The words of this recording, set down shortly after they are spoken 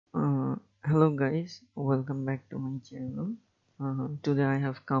Hello guys, welcome back to my channel. Today I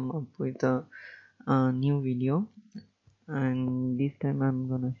have come up with a new video, and this time I'm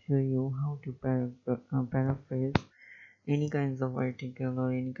gonna show you how to paraphrase any kinds of article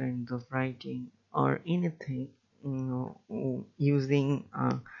or any kinds of writing or anything, using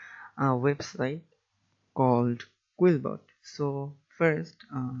a website called Quillbot. So first,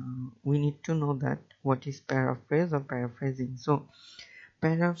 we need to know that what is paraphrase or paraphrasing. So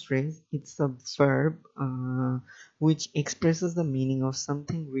paraphrase, it's a verb which expresses the meaning of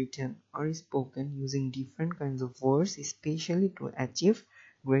something written or spoken using different kinds of words, especially to achieve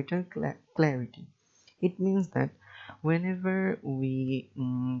greater clarity. It means that whenever we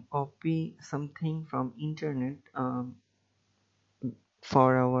copy something from internet,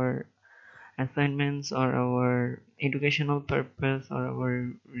 for our assignments or our educational purpose or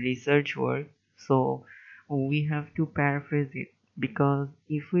our research work, so we have to paraphrase it, because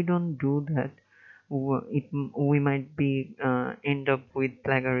if we don't do that, we might be end up with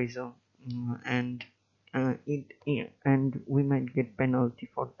plagiarism, and we might get penalty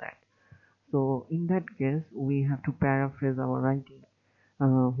for that. So in that case we have to paraphrase our writing,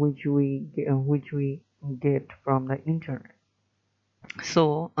 which we get from the internet.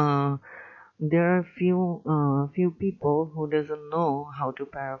 So there are few people who doesn't know how to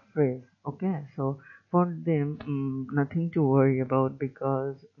paraphrase. Okay, so for them, nothing to worry about,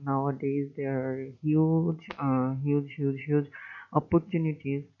 because nowadays there are huge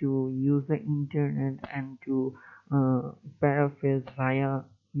opportunities to use the internet and to paraphrase via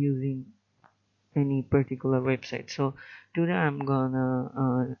using any particular website. So today I'm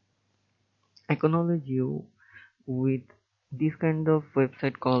gonna acknowledge you with this kind of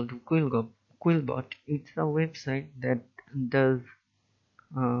website called Quillbot. It's a website that does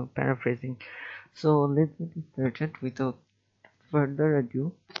paraphrasing. So let's get started further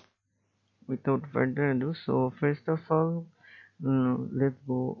ado. Without further ado, so first of all, let's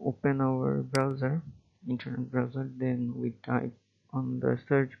go open our browser, internet browser. Then we type on the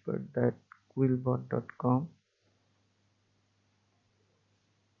search bar that quillbot.com.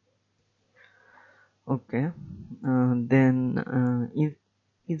 Okay, then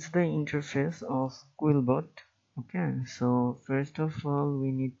it's the interface of Quillbot. Okay, so first of all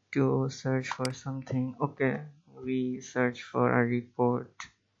we need to search for something. Okay, we search for a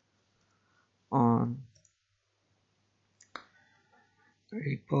on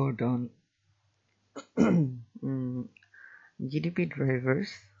report on mm, GDP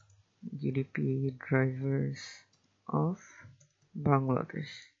drivers of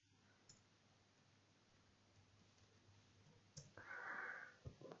Bangladesh.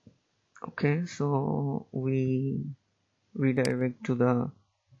 Okay, so we redirect to the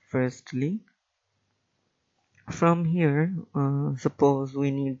first link. From here, suppose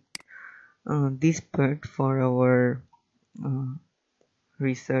we need this part for our uh,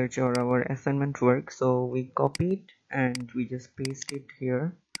 research or our assignment work, so we copy it and we just paste it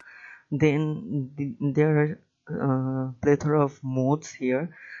here. Then there are plethora of modes here,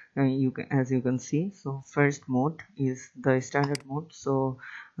 as you can see. So first mode is the standard mode. So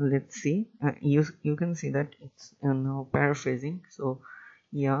let's see, you can see that it's now paraphrasing. So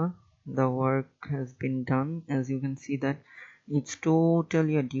yeah, the work has been done. As you can see that it's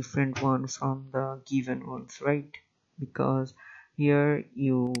totally a different one from the given ones, right? Because here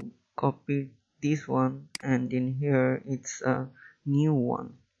you copied this one, and in here it's a new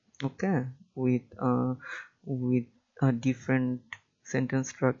one. Okay, with a different sentence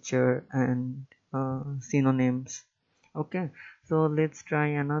structure and synonyms. Okay, so let's try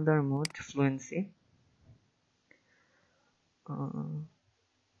another mode, fluency.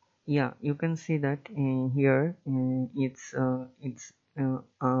 Yeah, you can see that here it's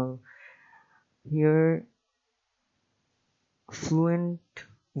here fluent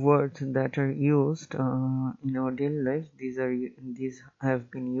words that are used in our daily life. These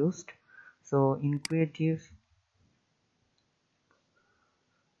have been used. So in creative,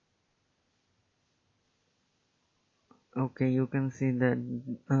 okay, you can see that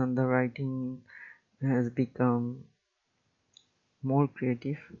the writing has become more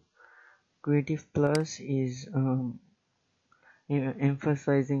creative. Creative plus is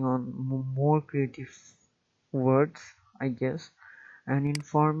emphasizing on more creative words, I guess. And in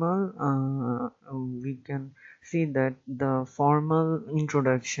formal, we can see that the formal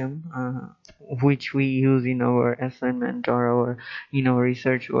introduction, which we use in our assignment or in our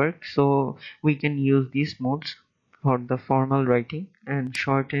research work, so we can use these modes for the formal writing. And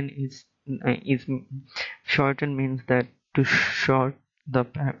shorten is shorten means that to short the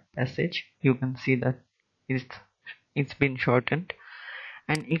passage. You can see that it's it's been shortened.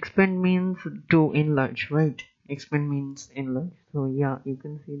 and expand means to enlarge, right? Expand means enlarge. So yeah, you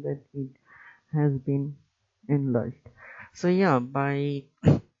can see that it has been enlarged. So yeah, by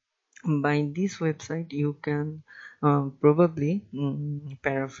this website you can probably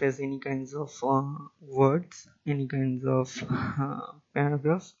paraphrase any kinds of words, any kinds of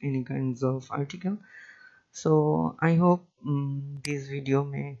paragraphs, any kinds of article. So I hope this video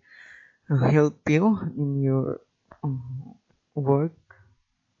may help you in your work.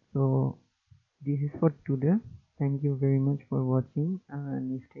 So this is for today. Thank you very much for watching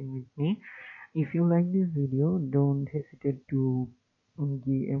and staying with me. If you like this video, don't hesitate to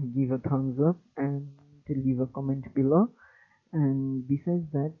give a thumbs up and to leave a comment below. And besides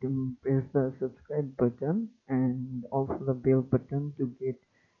that, press the subscribe button and also the bell button to get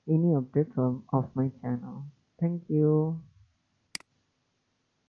any updates of my channel. Thank you.